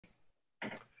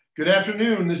Good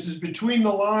afternoon. This is Between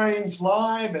the Lines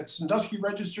live at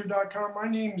SanduskyRegister.com. My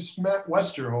name is Matt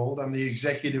Westerhold. I'm the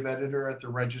executive editor at the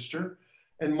Register.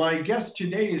 And my guest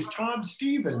today is Todd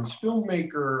Stevens,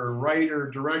 filmmaker, writer,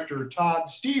 director Todd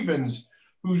Stevens,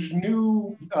 whose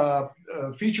new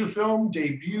feature film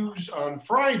debuts on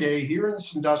Friday here in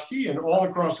Sandusky and all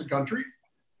across the country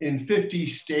in 50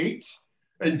 states,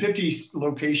 in 50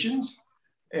 locations.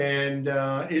 And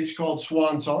it's called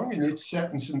Swan Song, and it's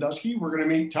set in Sandusky. We're going to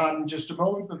meet Todd in just a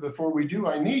moment, but before we do,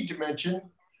 I need to mention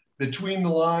Between the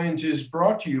Lines is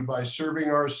brought to you by Serving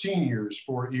Our Seniors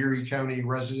for Erie County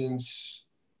residents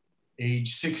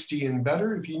age 60 and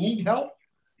better. If you need help,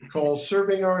 call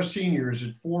Serving Our Seniors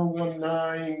at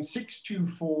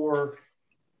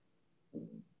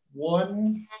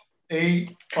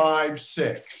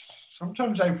 419-624-1856.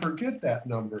 Sometimes I forget that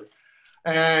number.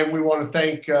 And we want to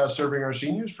thank Serving Our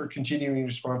Seniors for continuing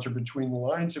to sponsor Between the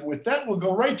Lines. And with that, we'll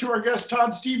go right to our guest,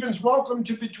 Todd Stevens. Welcome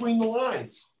to Between the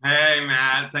Lines. Hey,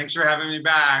 Matt. Thanks for having me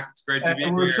back. It's great to be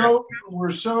here. We're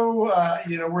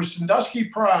Sandusky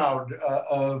proud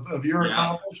of your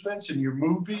accomplishments and your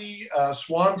movie,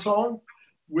 Swan Song,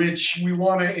 which we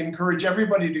want to encourage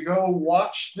everybody to go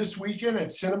watch this weekend at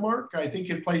Cinemark. I think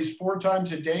it plays 4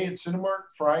 times a day at Cinemark,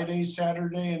 Friday,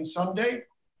 Saturday, and Sunday.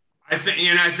 I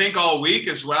think all week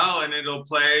as well, and it'll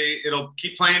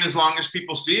keep playing as long as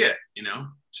people see it,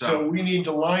 So we need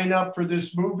to line up for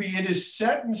this movie. It is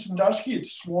set in Sandusky.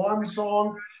 It's Swan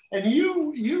Song, and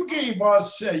you gave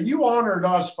us, you honored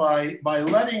us by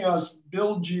letting us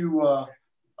build you a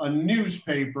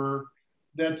newspaper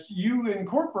that you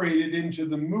incorporated into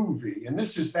the movie, and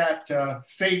this is that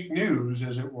fake news,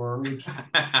 as it were, which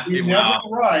we never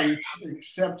write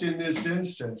except in this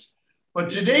instance. But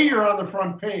today you're on the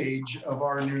front page of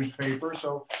our newspaper,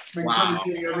 so I'm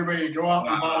encouraging everybody to go out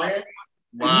and buy it.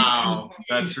 Wow,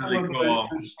 that's really cool.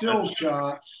 The still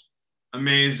shots.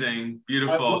 Amazing,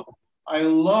 beautiful. I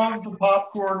love the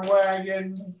popcorn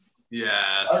wagon.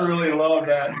 Yes. I really love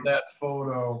that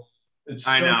photo.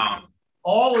 I know.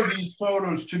 All of these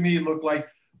photos to me look like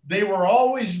they were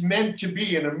always meant to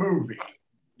be in a movie.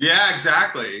 Yeah,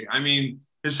 exactly. I mean,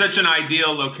 it's such an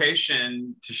ideal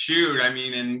location to shoot. I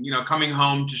mean, and, coming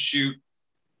home to shoot,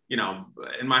 in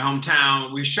my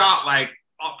hometown, we shot like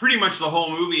pretty much the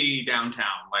whole movie downtown.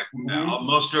 Like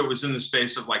most of it was in the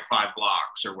space of like 5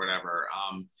 blocks or whatever.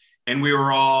 And we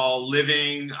were all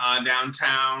living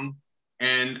downtown.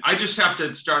 And I just have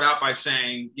to start out by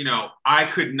saying, I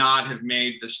could not have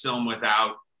made this film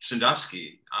without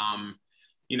Sandusky.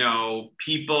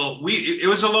 It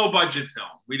was a low budget film.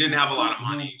 We didn't have a lot of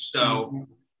money. So,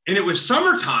 and it was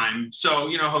summertime. So,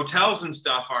 hotels and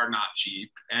stuff are not cheap.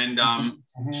 And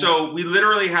so we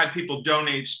literally had people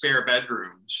donate spare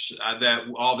bedrooms that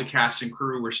all the cast and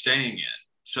crew were staying in.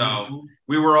 So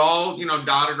we were all,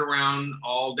 dotted around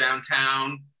all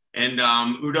downtown. And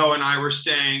Udo and I were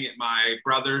staying at my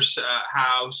brother's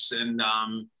house and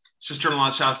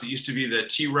sister-in-law's house that used to be the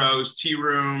Tea Rose Tea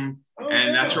Room.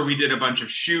 And that's where we did a bunch of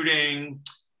shooting.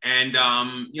 And,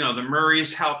 the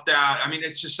Murrays helped out. I mean,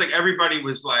 it's just like everybody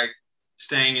was like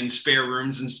staying in spare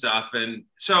rooms and stuff. And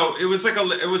so it was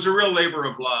it was a real labor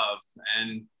of love.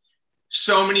 And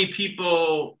so many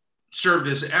people served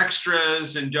as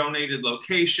extras and donated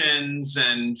locations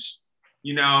and,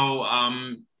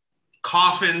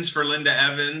 coffins for Linda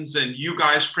Evans. And you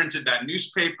guys printed that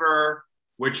newspaper,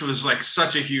 which was like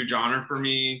such a huge honor for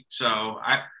me. So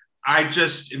I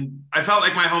felt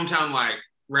like my hometown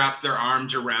wrapped their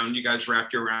arms around you guys,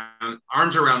 wrapped your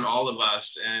arms around all of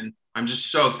us, and I'm just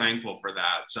so thankful for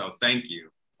that. So thank you.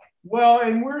 Well,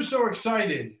 and we're so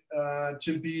excited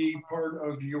to be part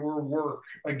of your work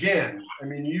again. I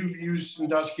mean, you've used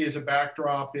Sandusky as a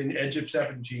backdrop in Edge of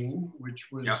 17,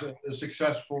 which was a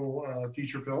successful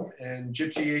feature film, and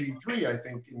Gypsy 83, I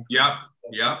think. Yep.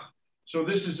 So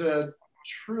this is a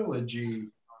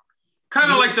trilogy. Kind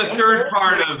of like the third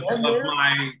part of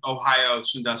my Ohio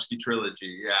Sandusky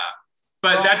trilogy, yeah.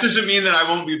 But that doesn't mean that I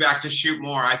won't be back to shoot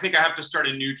more. I think I have to start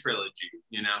a new trilogy,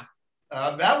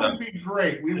 That would be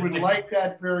great. We would like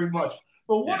that very much.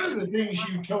 But one of the things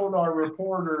you told our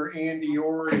reporter, Andy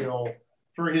Oriole,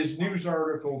 for his news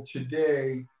article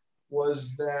today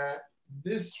was that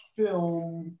this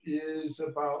film is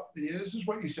about, this is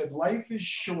what you said, life is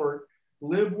short.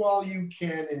 Live while you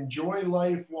can, enjoy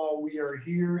life while we are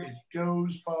here. It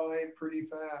goes by pretty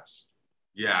fast.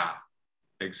 Yeah,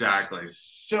 exactly.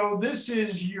 So this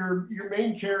is your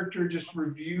main character just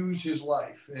reviews his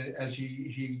life as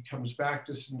he comes back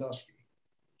to Sandusky.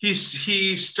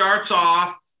 He starts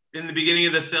off in the beginning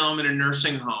of the film in a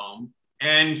nursing home,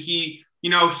 and he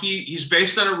he's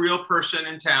based on a real person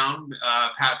in town,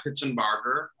 Pat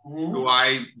Pitzenbarger, who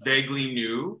I vaguely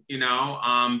knew,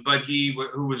 but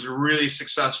who was a really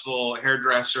successful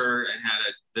hairdresser and had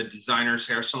the designer's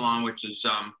hair salon, which is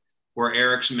where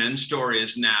Eric's Men's Store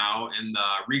is now in the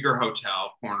Rieger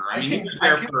Hotel corner. I mean, he was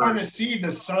there I can kind of see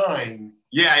the sign.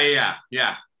 Yeah.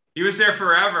 He was there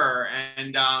forever.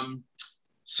 And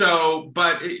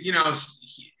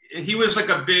he was like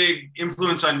a big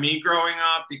influence on me growing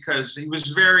up because he was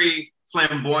very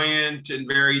flamboyant and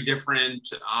very different.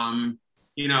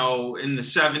 In the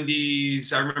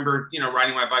 70s, I remember,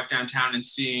 riding my bike downtown and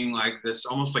seeing like this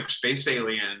almost like space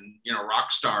alien, rock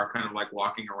star kind of like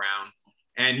walking around.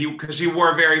 And because he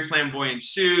wore very flamboyant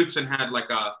suits and had like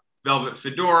a velvet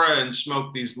fedora and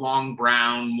smoked these long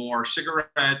brown Moore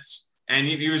cigarettes. And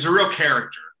he was a real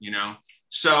character,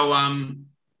 So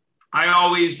I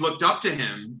always looked up to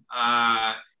him,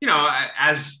 I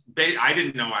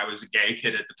didn't know I was a gay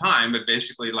kid at the time, but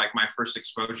basically like my first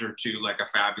exposure to like a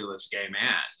fabulous gay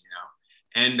man,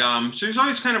 And so he's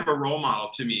always kind of a role model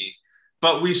to me.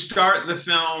 But we start the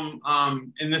film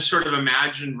in this sort of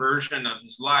imagined version of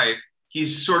his life.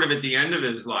 He's sort of at the end of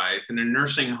his life in a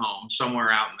nursing home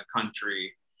somewhere out in the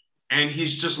country. And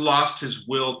he's just lost his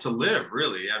will to live,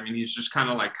 really. I mean, he's just kind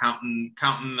of like passing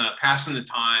the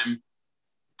time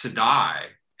to die.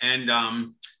 And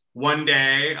one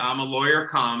day a lawyer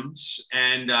comes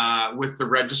and with the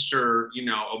register,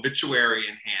 obituary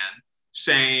in hand,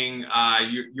 saying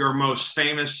your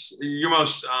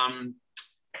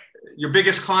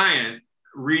biggest client,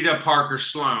 Rita Parker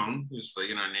Sloan, who's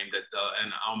named it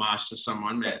an homage to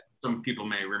someone some people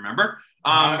may remember,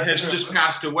 has just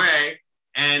passed away,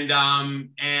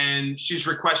 and she's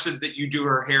requested that you do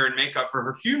her hair and makeup for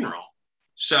her funeral.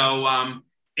 So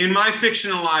in my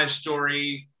fictionalized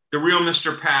story, the real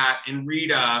Mr. Pat and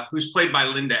Rita, who's played by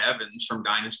Linda Evans from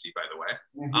Dynasty, by the way,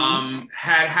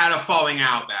 had a falling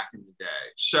out back in the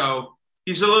day. So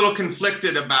he's a little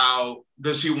conflicted about,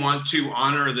 does he want to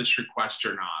honor this request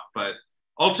or not? But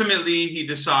ultimately, he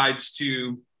decides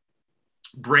to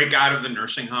break out of the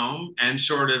nursing home and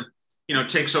sort of,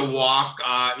 takes a walk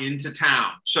into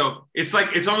town. So it's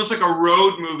almost like a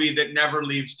road movie that never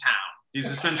leaves town. He's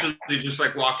essentially just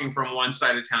like walking from one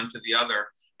side of town to the other.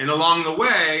 And along the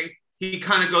way, he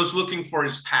kind of goes looking for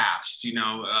his past,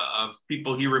 of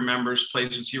people he remembers,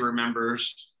 places he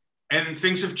remembers, and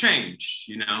things have changed,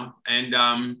 And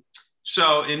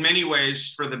so in many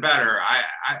ways, for the better.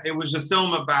 It was a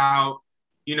film about,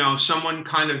 someone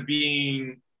kind of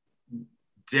being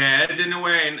dead in a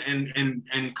way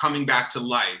and coming back to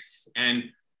life.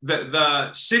 And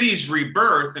the city's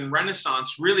rebirth and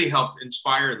renaissance really helped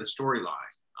inspire the storyline.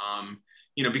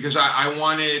 Because I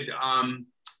wanted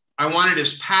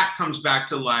as Pat comes back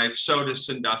to life, so does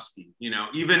Sandusky.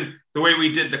 Even the way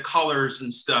we did the colors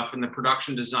and stuff and the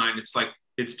production design, it's like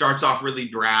it starts off really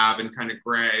drab and kind of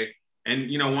gray. And,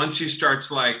 once he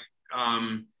starts like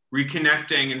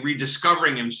reconnecting and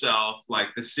rediscovering himself,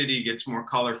 like the city gets more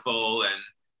colorful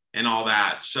and all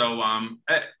that. So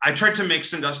I tried to make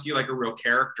Sandusky like a real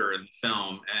character in the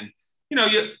film. And,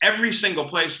 every single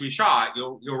place we shot,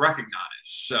 you'll recognize.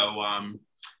 So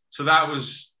that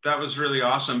was really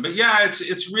awesome. But yeah,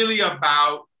 it's really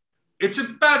about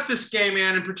this gay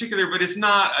man in particular, but it's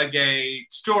not a gay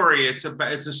story. It's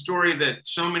a story that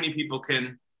so many people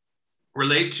can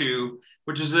relate to,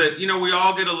 which is that, we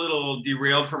all get a little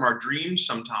derailed from our dreams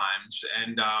sometimes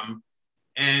and a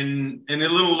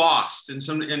little lost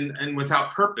and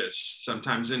without purpose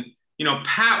sometimes. And,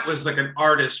 Pat was like an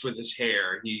artist with his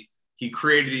hair. He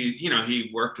created,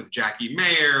 he worked with Jackie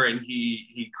Mayer and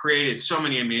he created so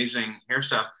many amazing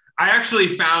hairstyles. I actually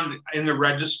found in the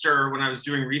register when I was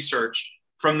doing research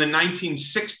from the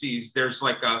 1960s, there's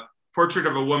like a portrait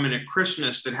of a woman at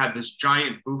Christmas that had this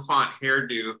giant bouffant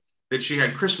hairdo that she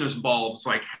had Christmas bulbs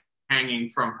like hanging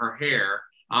from her hair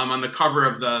on the cover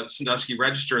of the Sandusky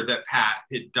Register that Pat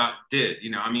did,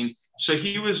 so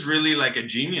he was really like a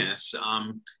genius.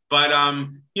 But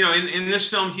in this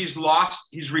film, he's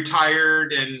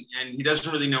retired and he doesn't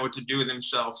really know what to do with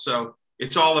himself. So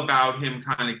it's all about him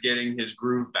kind of getting his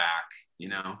groove back,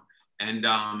 And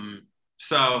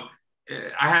so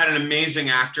I had an amazing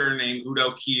actor named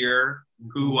Udo Kier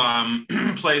who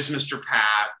plays Mr.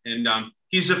 Pat. And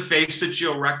he's a face that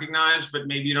you'll recognize, but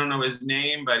maybe you don't know his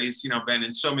name, but he's, been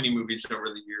in so many movies over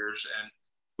the years. And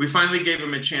we finally gave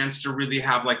him a chance to really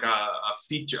have like a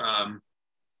feature,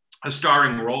 a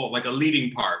starring role, like a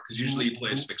leading part, because usually he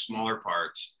plays like smaller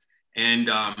parts. And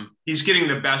he's getting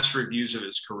the best reviews of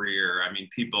his career. I mean,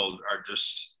 people are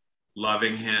just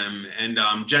loving him. And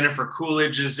Jennifer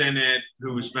Coolidge is in it,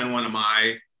 who's been one of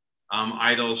my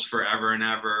idols forever and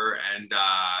ever. And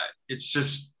it's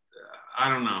just, I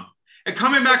don't know. And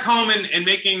coming back home and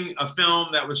making a film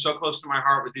that was so close to my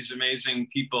heart with these amazing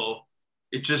people,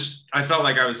 I felt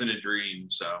like I was in a dream.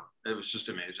 So it was just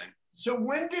amazing. So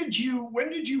when did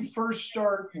you first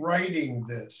start writing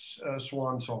this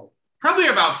Swan Song? Probably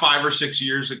about 5 or 6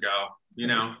 years ago,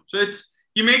 So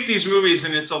you make these movies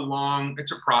and it's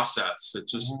a process.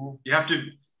 It's just, you have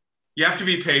to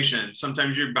be patient.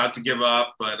 Sometimes you're about to give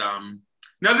up, but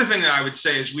another thing that I would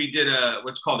say is we did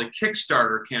what's called a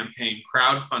Kickstarter campaign,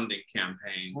 crowdfunding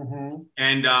campaign,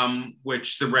 and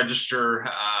which the Register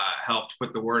helped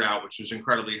put the word out, which was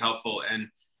incredibly helpful. And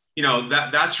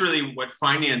that's really what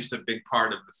financed a big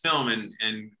part of the film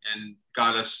and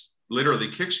got us literally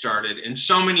kickstarted. And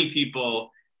so many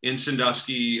people in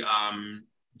Sandusky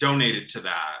donated to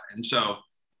that. And so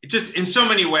it just, in so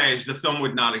many ways, the film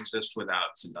would not exist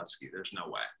without Sandusky. There's no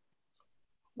way.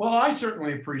 Well, I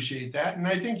certainly appreciate that. And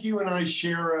I think you and I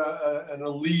share an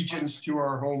allegiance to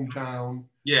our hometown.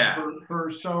 Yeah. For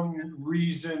some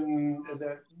reason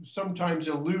that sometimes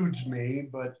eludes me,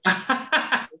 but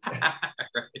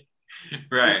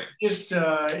right.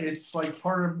 It's like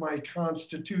part of my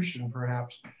constitution,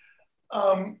 perhaps.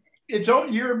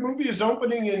 Your movie is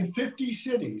opening in 50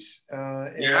 cities.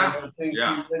 And I think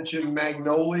you mentioned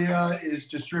Magnolia is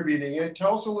distributing it.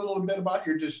 Tell us a little bit about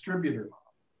your distributor.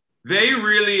 They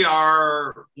really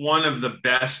are one of the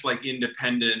best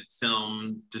independent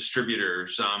film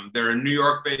distributors. They're a New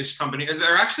York-based company.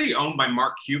 They're actually owned by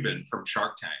Mark Cuban from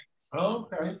Shark Tank. Oh,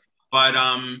 okay.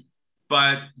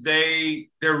 But they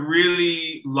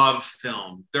really love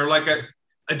film. They're like a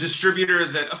distributor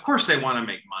that, of course, they want to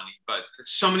make money, but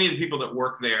so many of the people that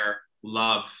work there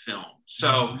love film.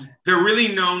 So they're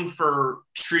really known for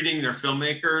treating their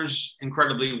filmmakers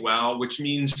incredibly well, which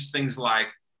means things like,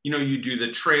 you do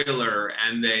the trailer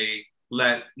and they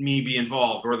let me be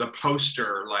involved, or the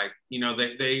poster,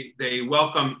 they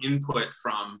welcome input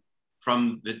from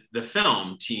the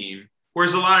film team.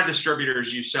 Whereas a lot of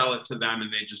distributors, you sell it to them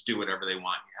and they just do whatever they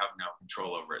want. You have no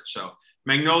control over it. So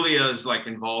Magnolia has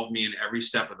involved me in every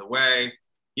step of the way,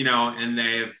 and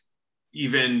they have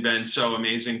even been so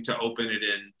amazing to open it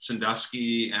in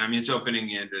Sandusky. And I mean, it's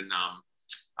opening it in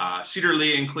Cedar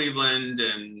Lee in Cleveland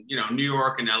and, New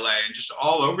York and LA and just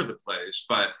all over the place.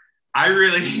 But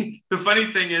the funny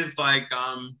thing is I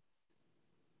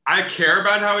care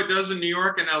about how it does in New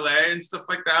York and LA and stuff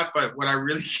like that. But what I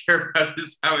really care about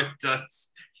is how it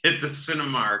does hit the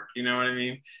Cinemark. You know what I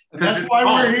mean? And that's why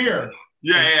we're here.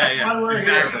 Yeah. That's why we're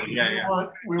exactly.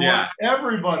 here. We want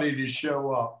everybody to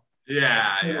show up.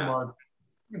 Yeah.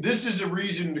 This is a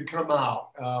reason to come out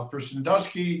for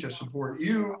Sandusky, to support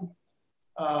you,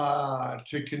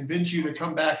 to convince you to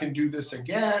come back and do this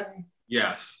again.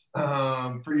 Yes.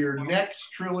 For your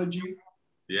next trilogy.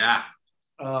 Yeah.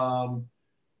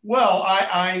 Well,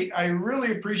 I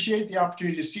really appreciate the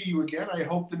opportunity to see you again. I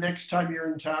hope the next time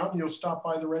you're in town, you'll stop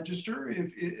by the Register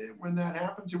when that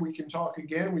happens, and we can talk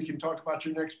again. We can talk about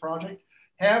your next project.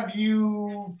 Have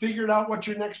you figured out what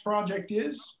your next project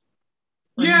is?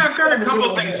 Yeah, I've got a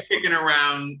couple things kicking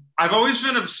around. I've always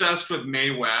been obsessed with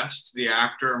Mae West, the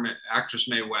actress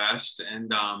Mae West,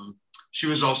 and she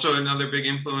was also another big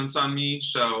influence on me.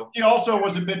 So she also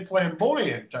was a bit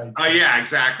flamboyant. Oh yeah,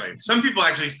 exactly. Some people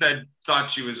actually thought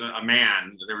she was a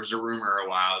man. There was a rumor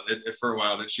for a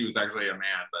while that she was actually a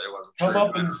man, but it wasn't. Come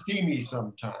up and see me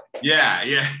sometime. Yeah,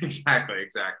 exactly.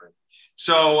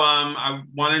 So I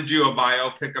want to do a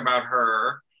biopic about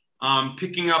her.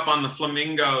 Picking up on the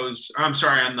flamingos. I'm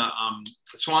sorry, on the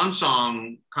Swan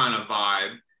Song kind of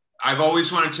vibe. I've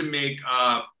always wanted to make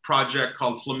a project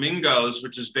called Flamingos,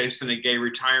 which is based in a gay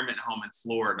retirement home in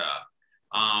Florida.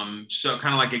 So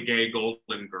kind of like a gay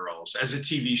Golden Girls as a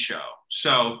TV show.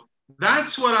 So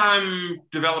that's what I'm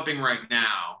developing right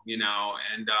now, and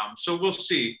so we'll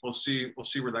see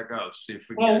where that goes. See if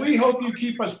we hope you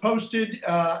keep us posted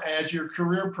as your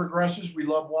career progresses. We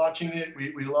love watching it.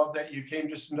 We love that you came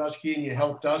to Sandusky and you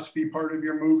helped us be part of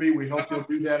your movie. We hope you'll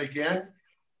do that again.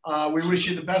 We wish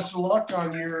you the best of luck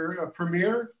on your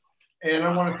premiere. And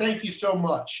I want to thank you so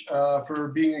much for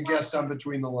being a guest on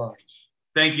Between the Lines.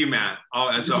 Thank you, Matt.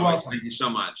 As always, welcome. Thank you so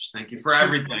much. Thank you for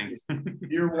everything.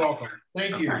 You're welcome.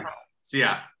 Thank you. See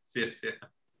ya. See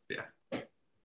ya.